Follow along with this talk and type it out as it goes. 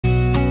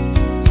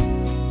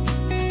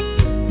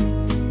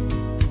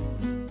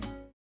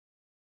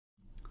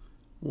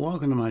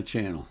Welcome to my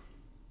channel.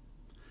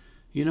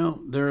 You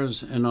know,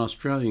 there's an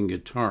Australian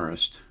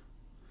guitarist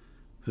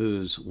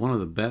who's one of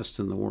the best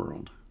in the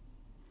world.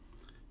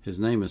 His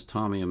name is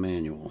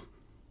Emmanuel.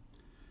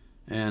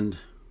 And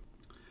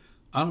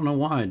I don't know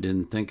why I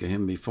didn't think of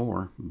him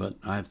before, but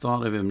I've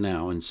thought of him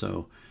now. And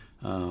so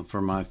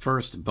for my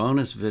first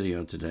bonus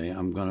video today,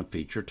 I'm going to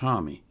feature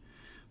Tommy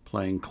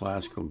playing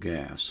classical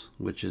gas,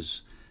 which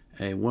is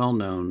a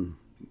well-known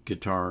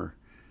guitar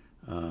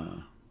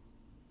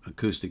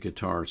acoustic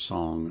guitar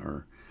song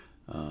or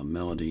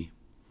melody,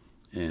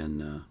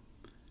 and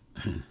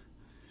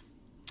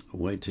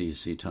wait till you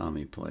see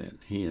Tommy play it.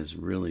 He is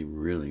really,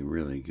 really,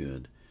 really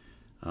good.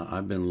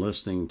 I've been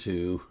listening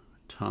to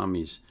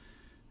Tommy's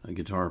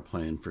guitar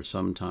playing for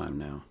some time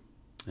now,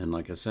 and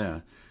like I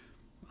said,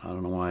 I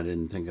don't know why I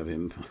didn't think of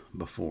him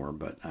before,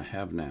 but I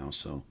have now.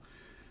 So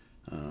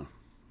let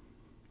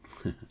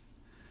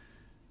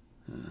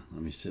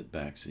me sit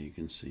back so you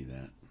can see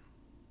that.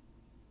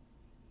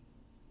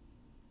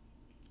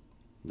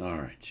 All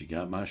right, you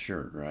got my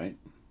shirt, right?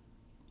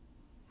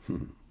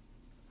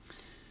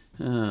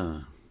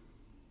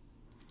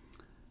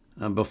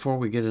 Before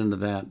we get into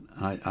that,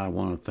 I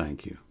want to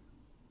thank you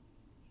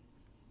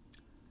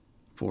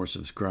for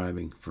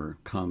subscribing, for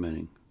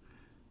commenting,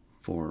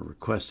 for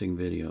requesting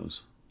videos,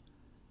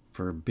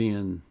 for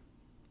being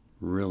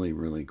really,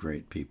 really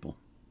great people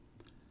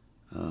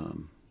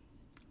from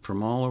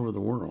all over the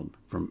world,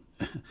 from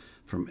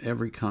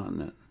every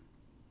continent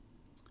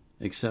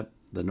except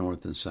the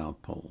North and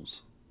South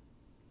Poles.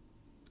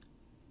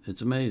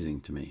 It's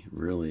amazing to me, it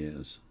really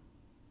is.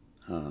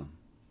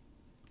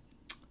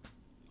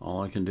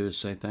 All I can do is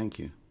say thank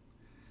you.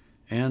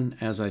 And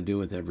as I do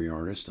with every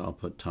artist, I'll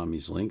put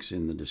Tommy's links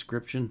in the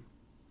description,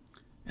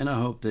 and I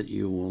hope that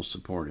you will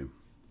support him.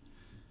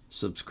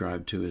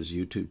 Subscribe to his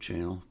YouTube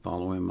channel,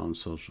 follow him on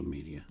social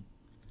media,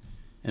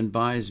 and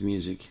buy his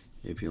music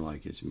if you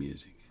like his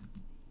music.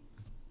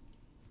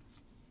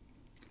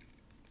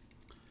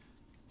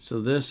 So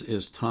this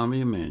is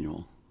Tommy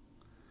Emmanuel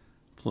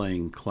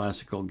playing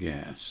classical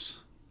gas.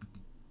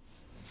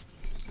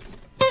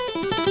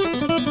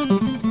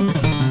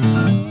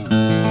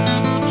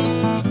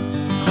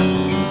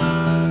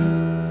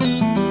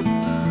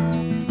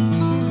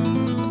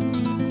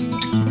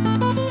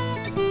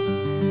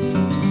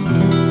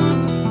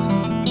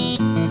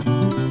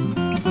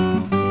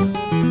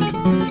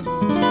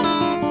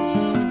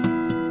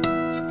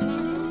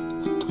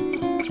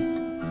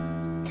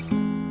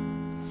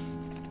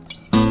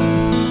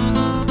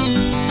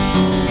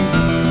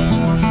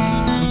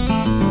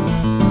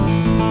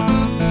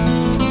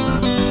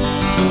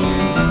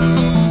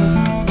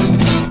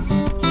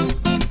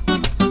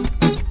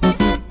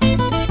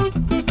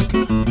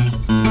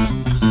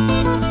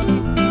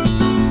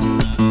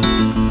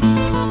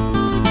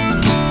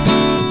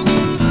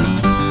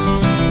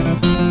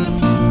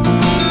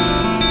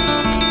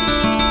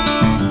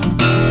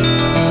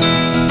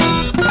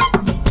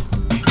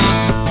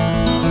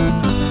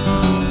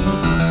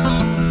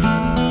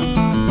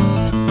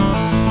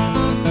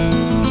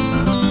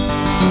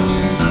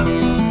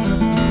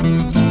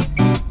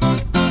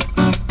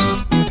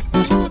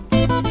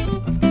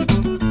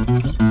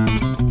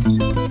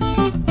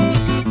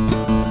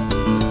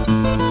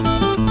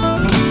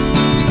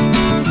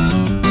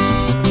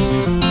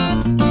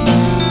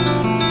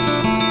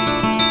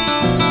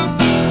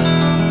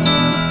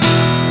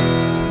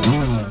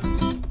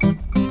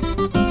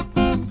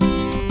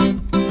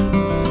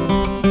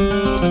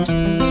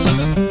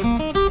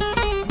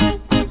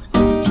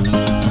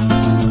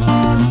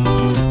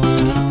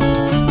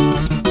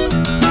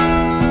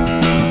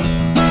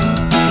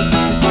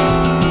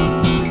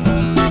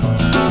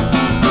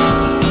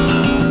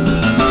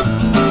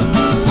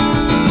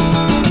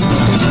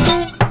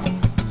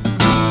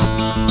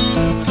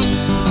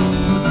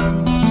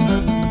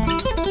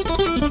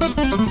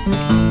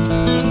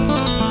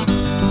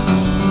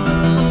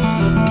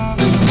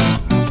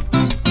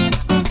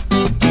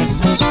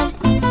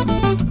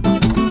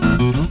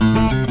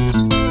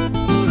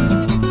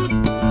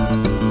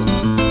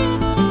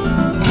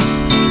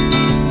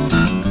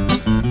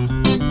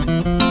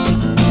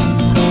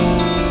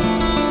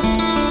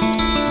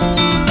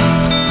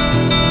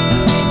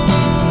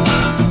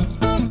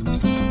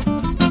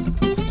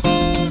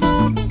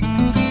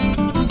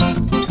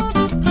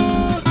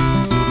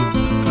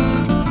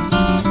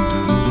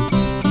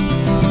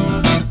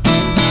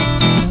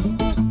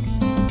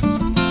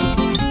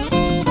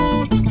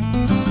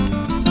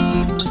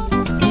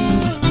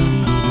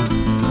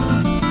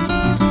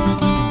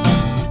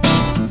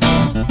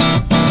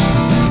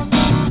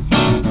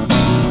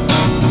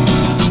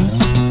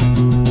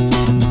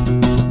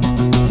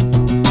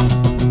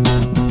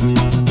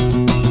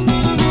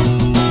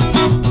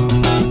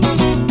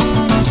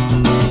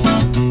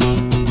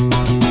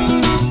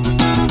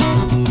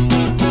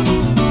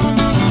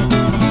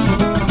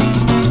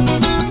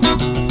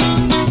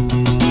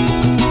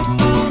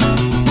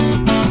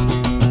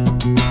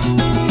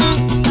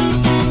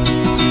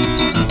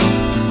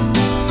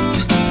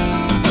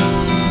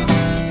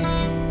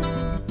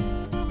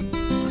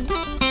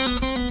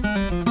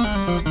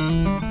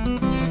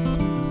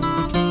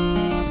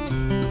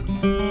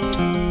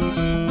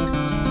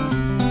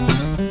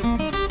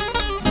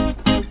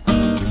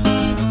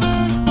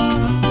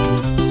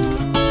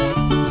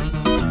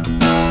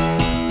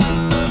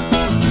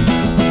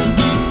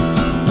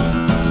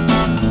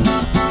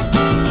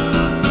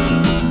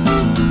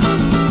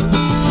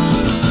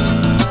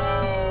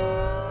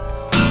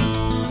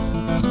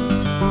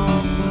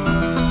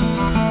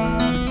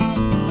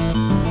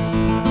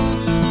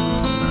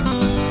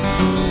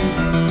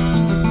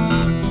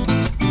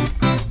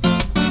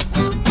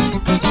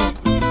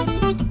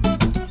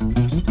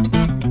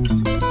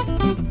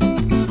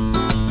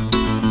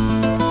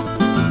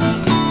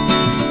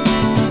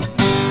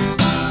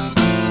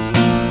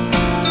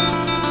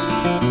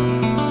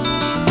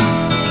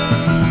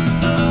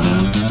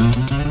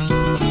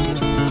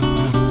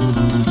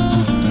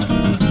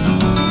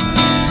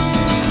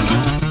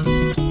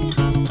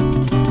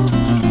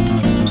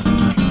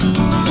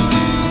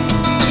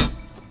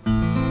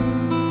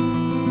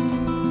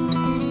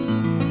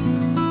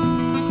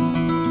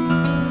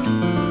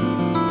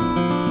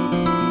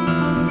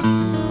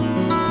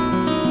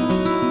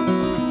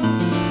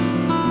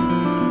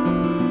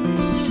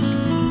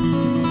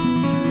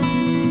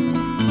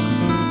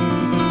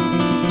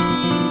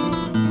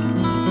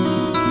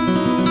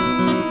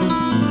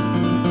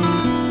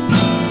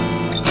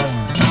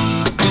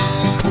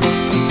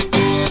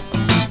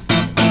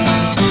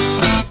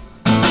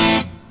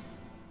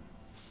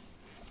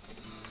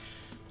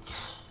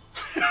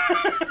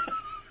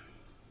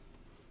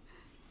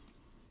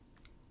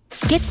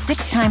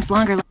 times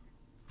longer.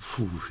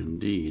 Whew,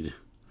 indeed.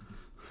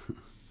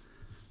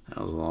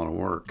 That was a lot of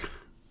work.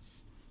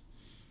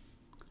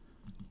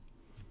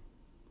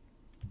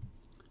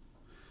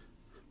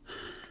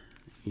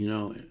 You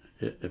know,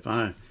 if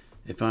I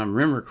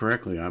remember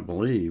correctly, I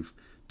believe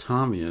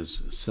Tommy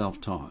is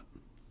self-taught,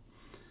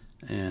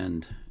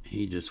 and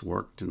he just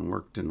worked and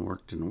worked and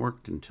worked and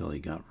worked until he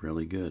got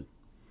really good.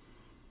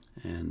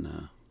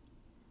 And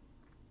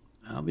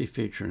I'll be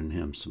featuring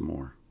him some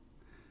more.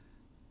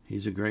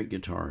 He's a great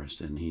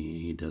guitarist, and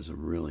he does a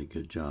really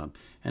good job.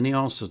 And he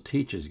also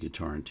teaches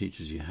guitar and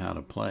teaches you how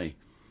to play.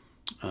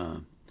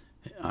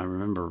 I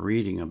remember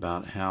reading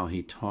about how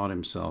he taught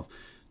himself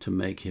to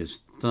make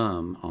his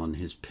thumb on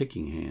his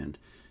picking hand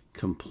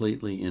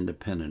completely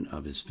independent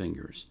of his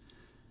fingers,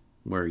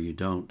 where you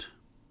don't,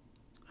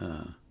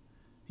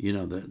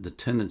 the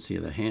tendency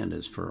of the hand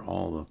is for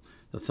all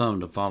the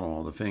thumb to follow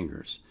all the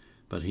fingers.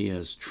 But he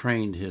has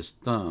trained his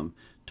thumb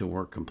to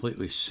work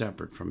completely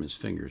separate from his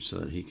fingers so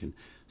that he can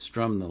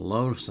strum the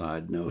low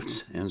side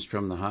notes and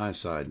strum the high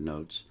side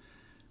notes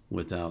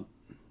without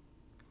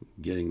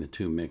getting the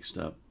two mixed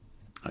up,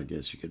 I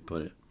guess you could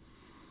put it.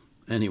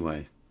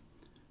 Anyway,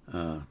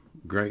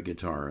 great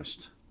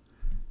guitarist.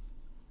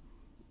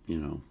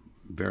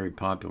 Very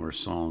popular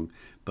song,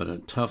 but a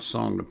tough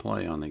song to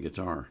play on the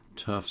guitar.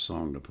 Tough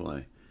song to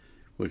play,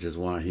 which is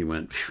why he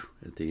went phew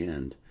at the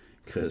end,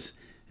 because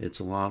it's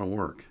a lot of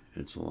work.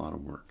 It's a lot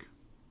of work.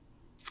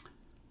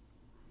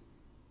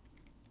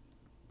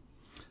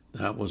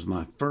 That was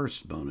my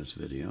first bonus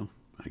video.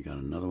 I got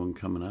another one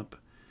coming up,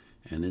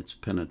 and it's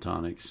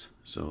pentatonics,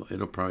 so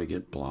it'll probably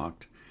get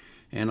blocked,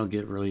 and it'll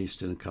get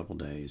released in a couple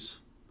days,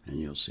 and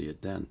you'll see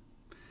it then.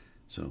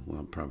 So,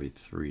 well, probably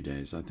 3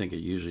 days. I think it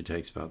usually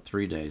takes about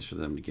 3 days for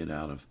them to get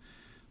out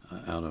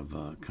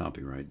of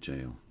copyright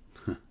jail,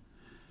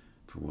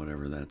 for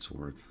whatever that's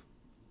worth.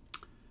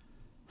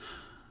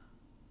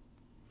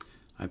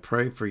 I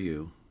pray for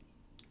you,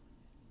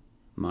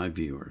 my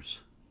viewers,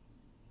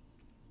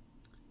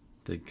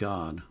 that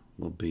God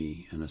will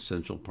be an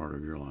essential part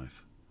of your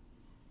life,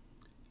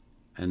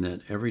 and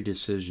that every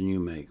decision you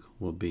make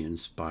will be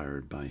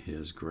inspired by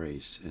His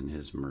grace and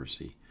His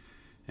mercy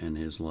and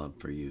His love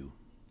for you.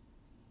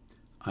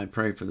 I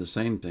pray for the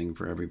same thing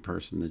for every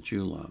person that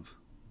you love.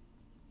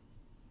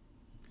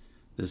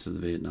 This is the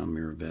Vietnam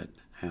Era Vet,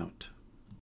 out.